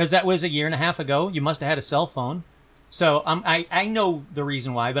 Because that was a year and a half ago. You must have had a cell phone. So I know the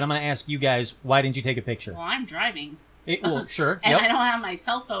reason why, but I'm going to ask you guys, why didn't you take a picture? Well, I'm driving. Sure. And I don't have my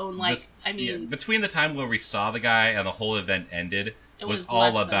cell phone. Between the time where we saw the guy and the whole event ended, it was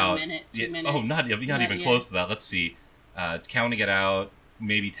all less about than a minute, 2 minutes. Oh, not even close to that. Let's see. Counting it out,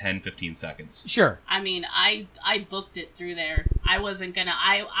 maybe 10, 15 seconds. Sure. I mean, I booked it through there. I wasn't gonna.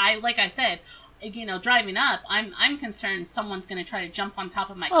 I like I said. Driving up, I'm concerned someone's going to try to jump on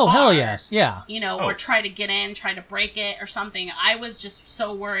top of my car. Oh, hell yes, yeah. Or try to get in, try to break it or something. I was just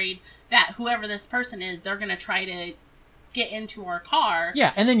so worried that whoever this person is, they're going to try to get into our car.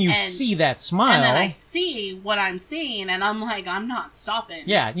 Yeah, and then you And- see that smile. And then I see what I'm seeing, and I'm like, I'm not stopping.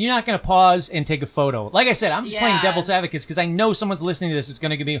 Yeah, you're not going to pause and take a photo. Like I said, I'm just playing Yeah. devil's advocate because I know someone's listening to this. It's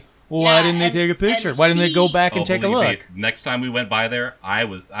going to be, well, Yeah, why didn't they and- take a picture? and Why didn't they go he- back and take a believe me, look? next time we went by there, I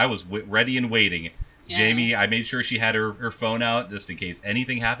was ready and waiting. Yeah. Jamie, I made sure she had her phone out just in case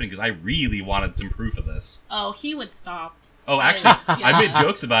anything happened because I really wanted some proof of this. Oh, he would stop. Oh, actually, Yeah. I made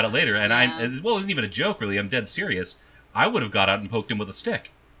jokes about it later, and Yeah. it wasn't even a joke really. I'm dead serious. I would have got out and poked him with a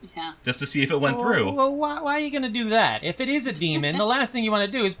stick Yeah. just to see if it went through. Well, why are you going to do that? If it is a demon, the last thing you want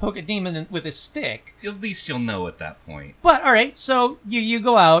to do is poke a demon with a stick. At least you'll know at that point. But, all right, so you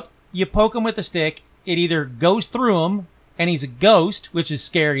go out, you poke him with a stick, it either goes through him, and he's a ghost, which is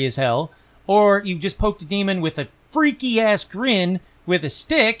scary as hell, or you just poked a demon with a freaky-ass grin with a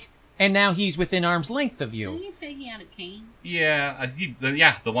stick, and now he's within arm's length of you. Didn't you say he had a cane? Yeah,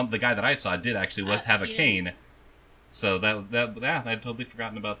 the guy that I saw did actually have a he cane. So I'd totally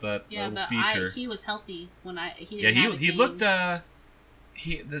forgotten about that Yeah, little but feature. he was healthy when he Yeah, didn't have a he cane. looked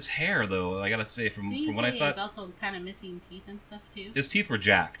this hair though, I gotta say from Didn't you when say I saw he it, was also kind of missing teeth and stuff too? his teeth were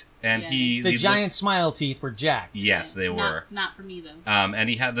jacked, and Yeah. The he giant looked, smile teeth were jacked. yes, they were. Not for me though. And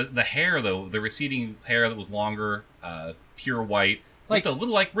he had the hair though, the receding hair that was longer, pure white, Like- looked a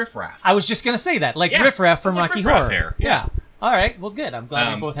little like riffraff. I was just going to say that, like Yeah, Riff Raff from like Rocky Riff Raff Horror. hair, yeah. All right, well, good. I'm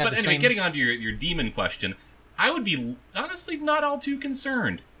glad we both have but the anyway, same. getting on to your demon question, I would be honestly not all too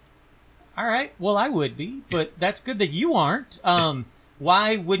concerned. All right, well, I would be, but that's good that you aren't.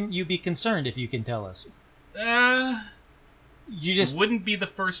 Why wouldn't you be concerned if you can tell us? You just Wouldn't be the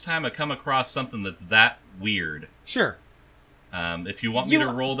first time I come across something that's that weird. sure. If you want me to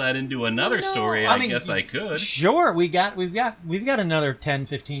roll that into another No, story, I I mean, guess I could. Sure, we've got another 10,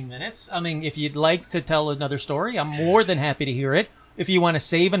 15 minutes. I mean, if you'd like to tell another story, I'm more than happy to hear it. If you want to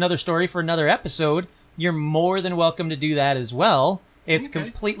save another story for another episode, you're more than welcome to do that as well. It's Okay.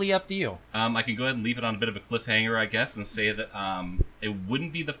 completely up to you. I can go ahead and leave it on a bit of a cliffhanger, I guess, and say that it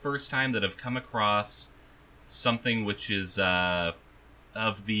wouldn't be the first time that I've come across something which is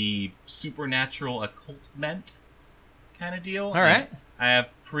of the supernatural occultment kind of deal. All right. And I have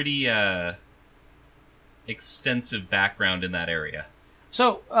pretty extensive background in that area.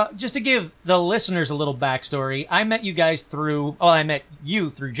 So, just to give the listeners a little backstory, I met you guys through. Oh, I met you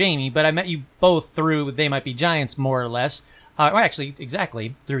through Jamie, but I met you both through They Might Be Giants, more or less. Well, actually,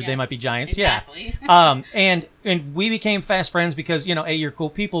 exactly through They Yes, Might Be Giants. exactly. Yeah. And we became fast friends because A, you're cool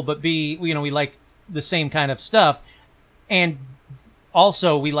people, but B, we like the same kind of stuff, and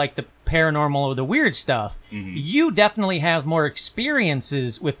also we like the paranormal or the weird stuff. Mhm. You definitely have more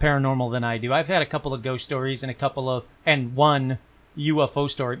experiences with paranormal than I do. I've had a couple of ghost stories and one UFO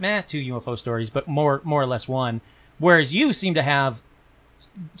story, two UFO stories, but more or less one. Whereas you seem to have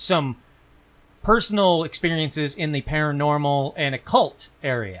some personal experiences in the paranormal and occult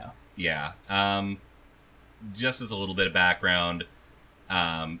area. Yeah. Just as a little bit of background,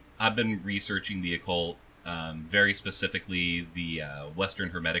 I've been researching the occult, very specifically the Western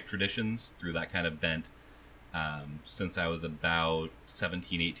Hermetic traditions through that kind of bent, since I was about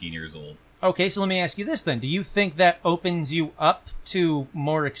 17, 18 years old. Okay, so let me ask you this then. Do you think that opens you up to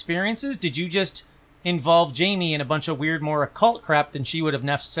more experiences? Did you just involve Jamie in a bunch of weird, more occult crap than she would have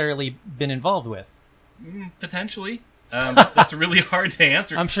necessarily been involved with? Potentially. That's really hard to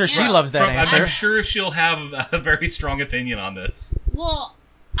answer. I'm sure she Yeah. loves that answer. I'm sure she'll have a very strong opinion on this. Well,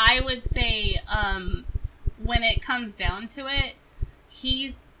 I would say when it comes down to it,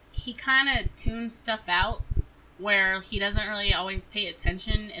 he kind of tunes stuff out where he doesn't really always pay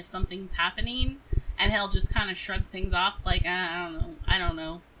attention if something's happening, and he'll just kind of shrug things off like I don't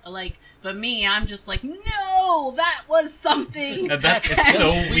know. Like, but me, I'm just like, no, that was something. And it's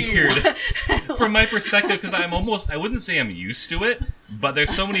so weird from my perspective because I wouldn't say I'm used to it, but there's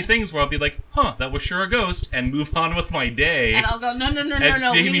so many things where I'll be like, huh, that was sure a ghost, and move on with my day. And I'll go, no,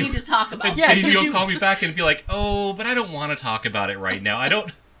 Jamie- we need to talk about And this. Jamie will call me back and be like, oh, but I don't want to talk about it right now. I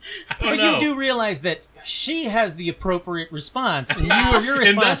don't But know. you do realize that she has the appropriate response, and your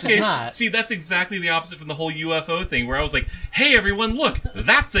In that response is case, not. see, that's exactly the opposite from the whole UFO thing, where I was like, hey, everyone, look,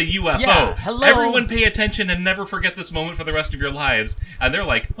 that's a UFO. Yeah, hello. Everyone pay attention and never forget this moment for the rest of your lives. And they're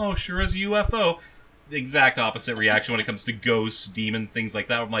like, oh, sure is a UFO. The exact opposite reaction when it comes to ghosts, demons, things like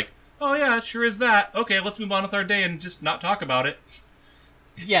that. I'm like, oh, yeah, it sure is that. Okay, let's move on with our day and just not talk about it.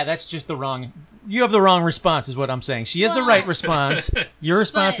 Yeah, that's just the wrong. You have the wrong response, is what I'm saying. She has the Well- right response. Your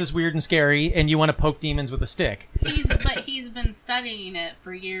response But- is weird and scary, and you want to poke demons with a stick. He's been studying it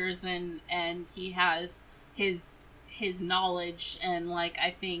for years, and he has his knowledge, and like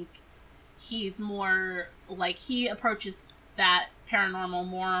I think he's more like he approaches that paranormal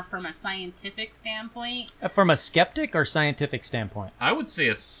more from a scientific standpoint. From a skeptic or scientific standpoint? I would say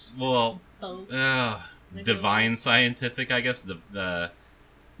it's, well, Both. divine scientific, I guess. The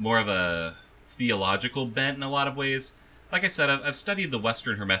more of a theological bent in a lot of ways. Like I said, I've studied the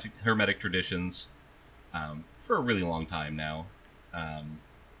Western Hermetic traditions for a really long time now.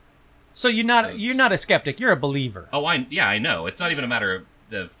 So you're not a skeptic. You're a believer. Oh, I know. It's not even a matter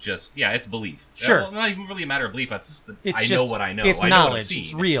of just, it's belief. Sure. Well, not even really a matter of belief. It's just that It's I just, know what I know. It's I knowledge. know what I've seen.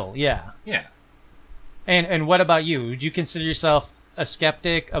 It's real. Yeah. Yeah. And what about you? Would you consider yourself a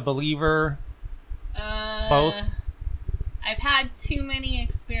skeptic, a believer? Both? I've had too many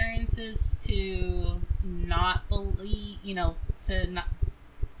experiences to not believe, to not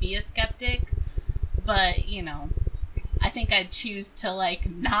be a skeptic. But, I think I'd choose to,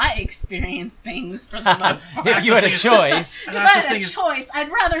 not experience things for the most part. If you had a choice. If I had a choice,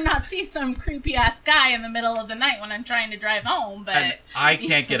 I'd rather not see some creepy-ass guy in the middle of the night when I'm trying to drive home, but... And I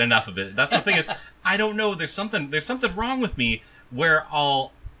can't get enough of it. That's the thing is, I don't know, there's something wrong with me where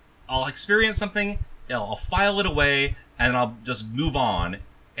I'll experience something, I'll file it away, and I'll just move on,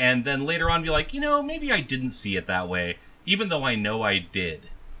 and then later on be like, maybe I didn't see it that way, even though I know I did.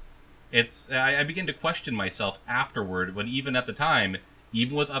 I begin to question myself afterward when even at the time,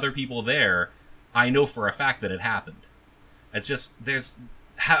 even with other people there, I know for a fact that it happened. It's just, it's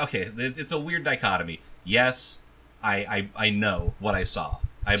a weird dichotomy. Yes, I know what I saw.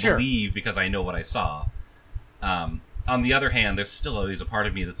 I believe because I know what I saw. On the other hand, there's still always a part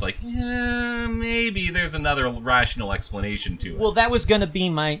of me that's like, maybe there's another rational explanation to it. Well, that was going to be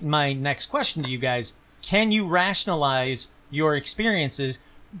my next question to you guys. Can you rationalize your experiences?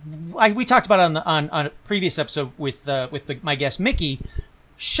 We talked about it on a previous episode with my guest Mickey.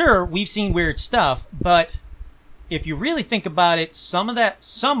 Sure, we've seen weird stuff, but if you really think about it, some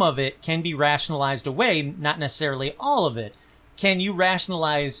of it can be rationalized away, not necessarily all of it. Can you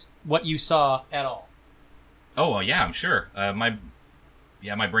rationalize what you saw at all? Oh, well, yeah, I'm sure. My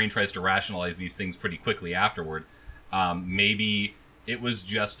brain tries to rationalize these things pretty quickly afterward. Maybe it was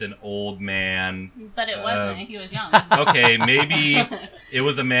just an old man. But it wasn't. He was young. Okay, maybe it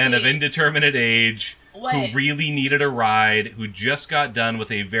was a man of indeterminate age who really needed a ride, who just got done with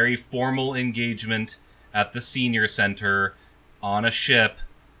a very formal engagement at the senior center on a ship.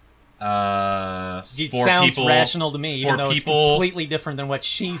 It sounds rational to me, even though it's completely different than what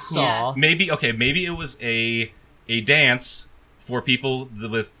she saw. Maybe it was a dance for people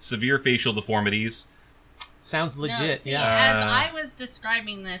with severe facial deformities. Sounds legit, as I was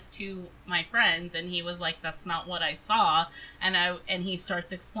describing this to my friends, and he was like, "That's not what I saw," and he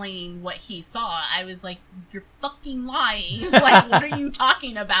starts explaining what he saw. I was like, "You're fucking lying! Like, what are you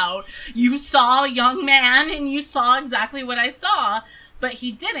talking about? You saw a young man, and you saw exactly what I saw." But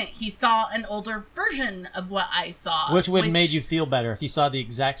he didn't. He saw an older version of what I saw. Which would have made you feel better if you saw the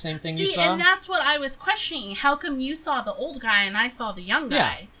exact same thing you saw? And that's what I was questioning. How come you saw the old guy and I saw the young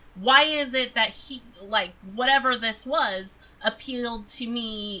guy? Yeah. Why is it that he, whatever this was, appeared to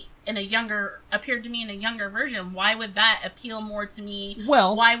me in a younger version? Why would that appeal more to me?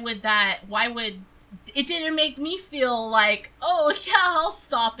 Well, it didn't make me feel like, oh yeah, I'll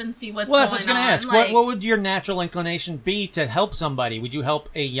stop and see what's going on. Well, that's what I was going to ask. What would your natural inclination be to help somebody? Would you help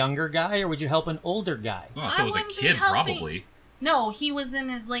a younger guy or would you help an older guy? Well, if it was a kid, probably. No, he was in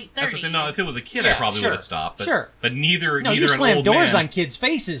his late 30s. That's what I'm saying. No, if it was a kid, I probably would have stopped. But neither you an slam old doors man... on kids'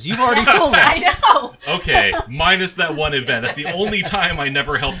 faces. You've already told us. I know. Okay, minus that one event. That's the only time I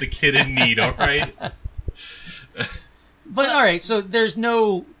never helped a kid in need, all right? But all right, so there's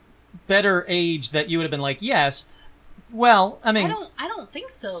no better age that you would have been like, yes. Well, I mean... I don't think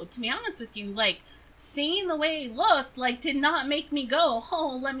so, to be honest with you. Seeing the way he looked, did not make me go,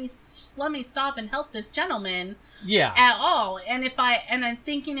 oh, let me stop and help this gentleman. Yeah. At all. And I'm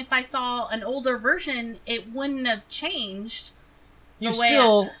thinking if I saw an older version, it wouldn't have changed. You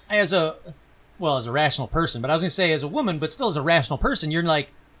still, as a rational person, but I was going to say as a woman, but still as a rational person, you're like,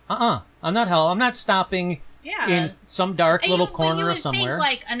 I'm not stopping in some dark little corner of somewhere.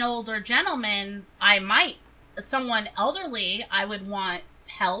 Think an older gentleman, someone elderly, I would want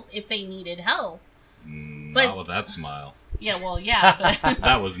help if they needed help. Not with that smile. Yeah, well, yeah. But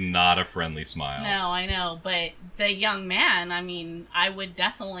that was not a friendly smile. No, I know. But the young man, I would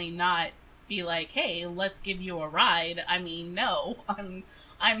definitely not be like, hey, let's give you a ride. No.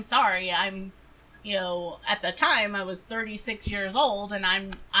 I'm sorry. at the time I was 36 years old,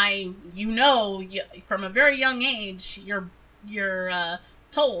 and from a very young age, you're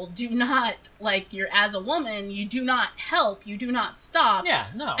told, do not, you're as a woman, you do not help, you do not stop. Yeah,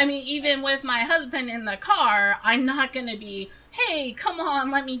 no. Even with my husband in the car, I'm not going to be hey, come on,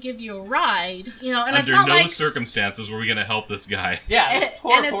 let me give you a ride. You know, and Under it's not no like circumstances were we going to help this guy. Yeah, this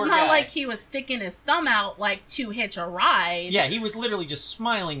poor, and it's poor not guy. like he was sticking his thumb out like to hitch a ride. Yeah, he was literally just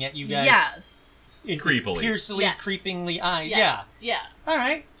smiling at you guys. Yes. Creepily. Piercingly, Yes. creepingly eye. Yes. Yeah. Yeah. All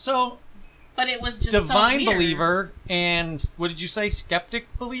right. So, But it was just divine so weird. believer and what did you say? Skeptic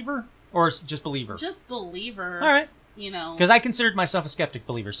believer or just believer? Just believer. All right. You know. Because I considered myself a skeptic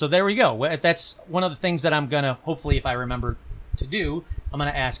believer. So there we go. That's one of the things that I'm going to, hopefully, if I remember to do, I'm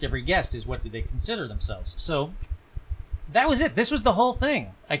going to ask every guest is what did they consider themselves. So that was it. This was the whole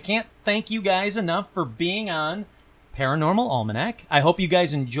thing. I can't thank you guys enough for being on Paranormal Almanac. I hope you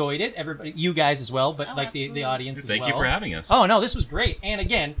guys enjoyed it. Everybody, you guys as well, but Oh, like the absolutely. audience as well. Thank you for having us. Oh, no, this was great. And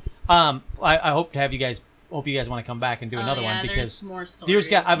again, I hope to have you guys, hope you guys want to come back and do another one because there's more stories. there's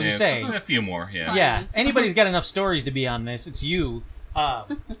got, I was Yeah, just saying, a few more, yeah. yeah, anybody's got enough stories to be on this. It's you.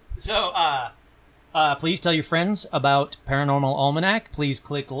 Please tell your friends about Paranormal Almanac. Please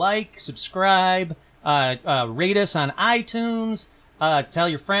click like, subscribe, rate us on iTunes. Tell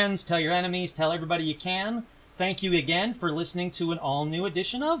your friends, tell your enemies, tell everybody you can. Thank you again for listening to an all-new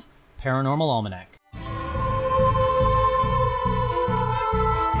edition of Paranormal Almanac.